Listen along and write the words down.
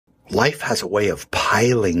Life has a way of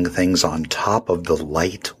piling things on top of the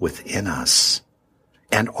light within us.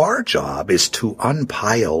 And our job is to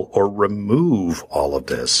unpile or remove all of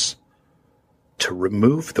this, to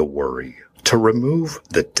remove the worry, to remove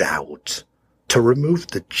the doubt, to remove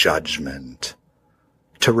the judgment,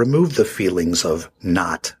 to remove the feelings of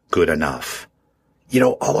not good enough.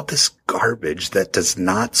 All of this garbage that does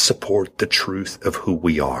not support the truth of who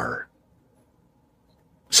we are.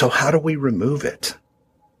 So how do we remove it?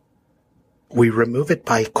 We remove it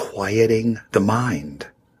by quieting the mind,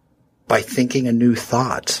 by thinking a new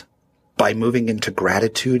thought, by moving into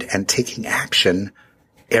gratitude and taking action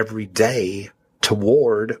every day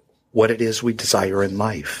toward what it is we desire in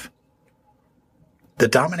life. The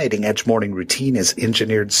Dominating Edge morning routine is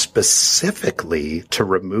engineered specifically to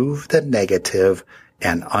remove the negative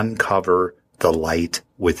and uncover the light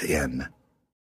within.